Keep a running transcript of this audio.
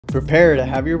Prepare to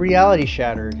have your reality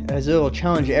shattered, as it will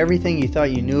challenge everything you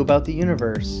thought you knew about the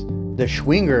universe. The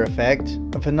Schwinger effect,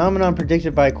 a phenomenon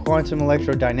predicted by quantum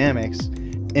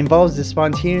electrodynamics, involves the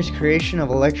spontaneous creation of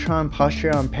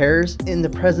electron-positron pairs in the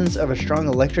presence of a strong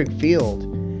electric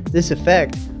field. This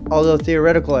effect, although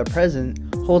theoretical at present,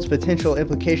 holds potential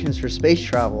implications for space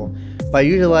travel by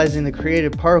utilizing the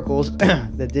created particles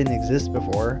that didn't exist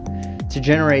before to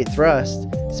generate thrust.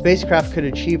 Spacecraft could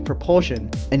achieve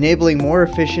propulsion, enabling more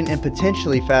efficient and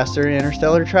potentially faster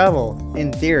interstellar travel,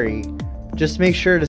 in theory. Just make sure to